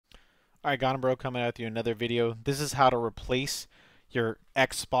Alright, Got 'em, bro, coming out with you another video. This is how to replace your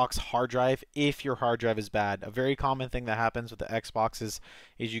Xbox hard drive if your hard drive is bad. A very common thing that happens with the Xbox is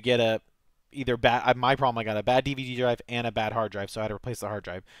you get a either bad. My problem, I got a bad DVD drive and a bad hard drive, so I had to replace the hard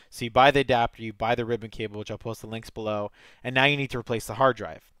drive. So you buy the adapter, you buy the ribbon cable, which I'll post the links below, and now you need to replace the hard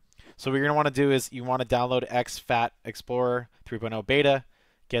drive. So what you're gonna want to do is you want to download XFAT Explorer 3.0 beta,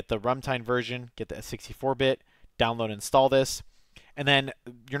 get the runtime version, get the 64-bit, download and install this, and then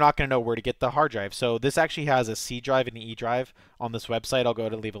you're not going to know where to get the hard drive. So this actually has a C drive and an E drive on this website. I'll go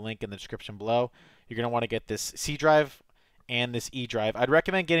to leave a link in the description below. You're going to want to get this C drive and this E drive. I'd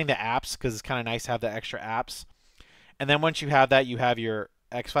recommend getting the apps because it's kind of nice to have the extra apps. And then once you have that, you have your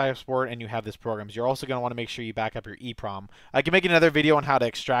X5 Export and you have this programs. You're also going to want to make sure you back up your EEPROM. I can make another video on how to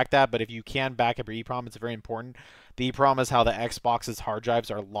extract that, but if you can back up your EEPROM, it's very important. The EEPROM is how the Xbox's hard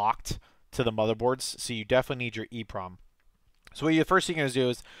drives are locked to the motherboards, so you definitely need your EEPROM. So what the first thing you're going to do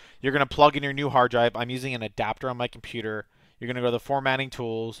is you're going to plug in your new hard drive. I'm using an adapter on my computer. You're going to go to the formatting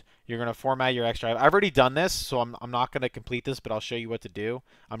tools. You're going to format your X drive. I've already done this, so I'm not going to complete this, but I'll show you what to do.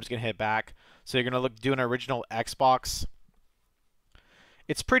 I'm just going to hit back. So you're going to do an original Xbox.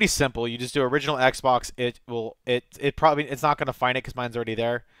 It's pretty simple. You just do original Xbox. It's not going to find it because mine's already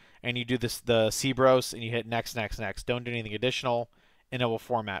there. And you do the Cbros and you hit next, next, next. Don't do anything additional, and it will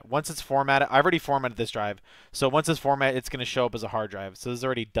format. Once it's formatted, I've already formatted this drive. So once it's formatted, it's going to show up as a hard drive. So this is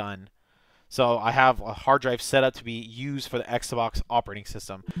already done. So I have a hard drive set up to be used for the Xbox operating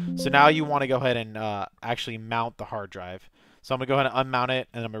system. So now you want to go ahead and actually mount the hard drive. So I'm going to go ahead and unmount it,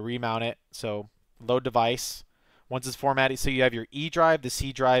 and I'm going to remount it. So load device. Once it's formatted, so you have your E drive, the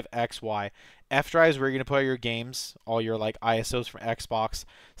C drive, X, Y. F drive is where you're going to put all your games, all your like ISOs from Xbox.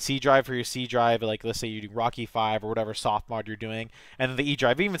 C drive for your C drive, like let's say you're doing Rocky 5 or whatever soft mod you're doing. And then the E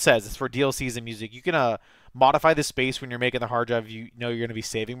drive, it even says it's for DLCs and music. You can modify the space when you're making the hard drive. You know you're going to be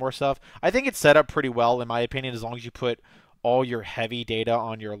saving more stuff. I think it's set up pretty well in my opinion, as long as you put all your heavy data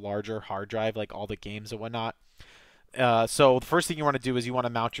on your larger hard drive, like all the games and whatnot. So the first thing you want to do is you want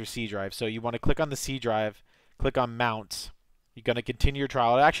to mount your C drive. So you want to click on the C drive, click on mount. You're going to continue your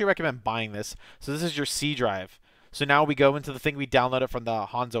trial. I actually recommend buying this. So this is your C drive. So now we go into the thing we downloaded from the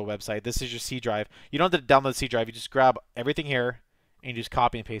Hanzo website. This is your C drive. You don't have to download the C drive. You just grab everything here and you just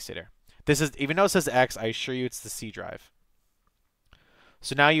copy and paste it here. This is, even though it says X, I assure you it's the C drive.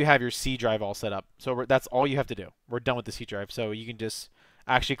 So now you have your C drive all set up. So that's all you have to do. We're done with the C drive. So you can just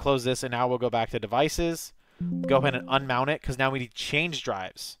actually close this, and now we'll go back to devices. Go ahead and unmount it because now we need to change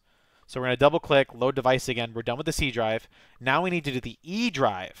drives. So we're going to double click, load device again. We're done with the C drive. Now we need to do the E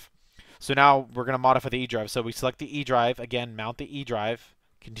drive. So now we're going to modify the E drive. So we select the E drive, again, mount the E drive,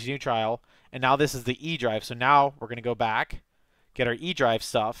 continue trial, and now this is the E drive. So now we're going to go back, get our E drive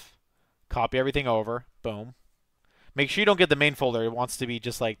stuff, copy everything over, boom. Make sure you don't get the main folder. It wants to be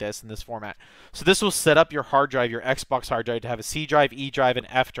just like this in this format. So this will set up your hard drive, your Xbox hard drive, to have a C drive, E drive, and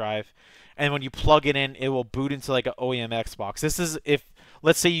F drive. And when you plug it in, it will boot into like an OEM Xbox. This is if,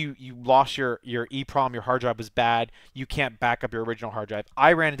 let's say you lost your EEPROM, your hard drive was bad, you can't back up your original hard drive.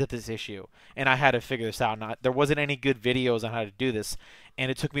 I ran into this issue, and I had to figure this out. There wasn't any good videos on how to do this,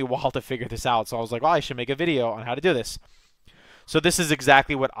 and it took me a while to figure this out. So I was like, well, I should make a video on how to do this. So this is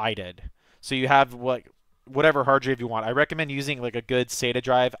exactly what I did. So you have whatever hard drive you want. I recommend using like a good SATA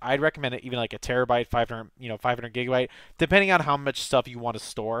drive. I'd recommend it even like a terabyte, 500 gigabyte, depending on how much stuff you want to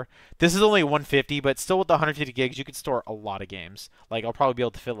store. This is only 150, but still with the 150 gigs, you can store a lot of games. Like I'll probably be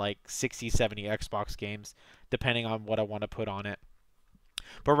able to fit like 60, 70 Xbox games, depending on what I want to put on it.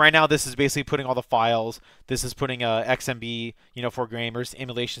 But right now, this is basically putting all the files. This is putting XMB, for gamers,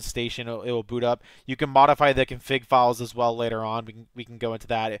 emulation station. It will boot up. You can modify the config files as well later on. We can go into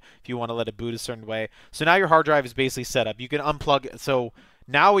that if you want to let it boot a certain way. So now your hard drive is basically set up. You can unplug. So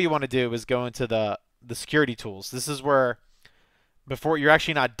now what you want to do is go into the security tools. This is where, before you're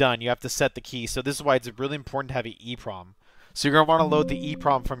actually not done, you have to set the key. So this is why it's really important to have an EEPROM. So you're going to want to load the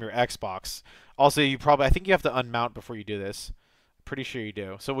EEPROM from your Xbox. Also, I think you have to unmount before you do this. Pretty sure you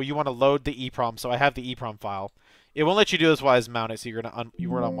do. So you want to load the EEPROM. So I have the EEPROM file. It won't let you do this while I mount it. So you're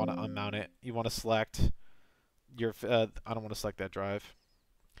gonna want to unmount it. You want to select your. I don't want to select that drive.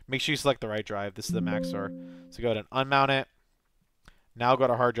 Make sure you select the right drive. This is the Maxor. So go ahead and unmount it. Now go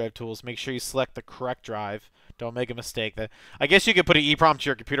to hard drive tools. Make sure you select the correct drive. Don't make a mistake. I guess you could put an EEPROM to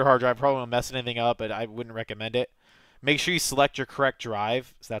your computer hard drive. Probably won't mess anything up, but I wouldn't recommend it. Make sure you select your correct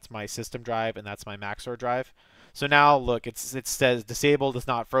drive. So that's my system drive and that's my Maxor drive. So now look, it says disabled, it's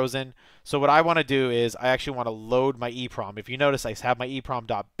not frozen. So what I want to do is I actually want to load my EEPROM. If you notice, I have my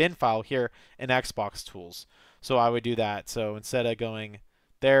EEPROM.bin file here in Xbox Tools. So I would do that. So instead of going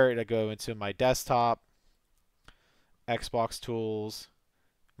there, it'll go into my desktop, Xbox Tools,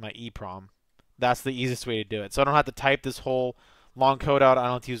 my EEPROM. That's the easiest way to do it. So I don't have to type this whole long code out. I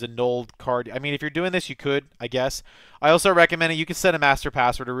don't have to use a nulled card. I mean, if you're doing this, you could, I guess. I also recommend it. You can set a master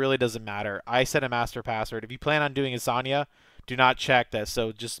password. It really doesn't matter. I set a master password. If you plan on doing Asana, do not check this.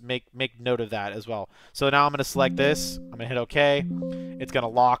 So just make note of that as well. So now I'm going to select this. I'm going to hit OK. It's going to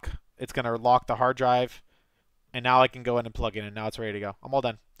lock. It's going to lock the hard drive. And now I can go in and plug in, and now it's ready to go. I'm all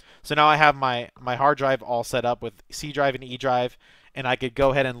done. So now I have my hard drive all set up with C drive and E drive, and I could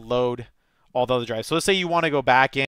go ahead and load all the other drives. So let's say you want to go back in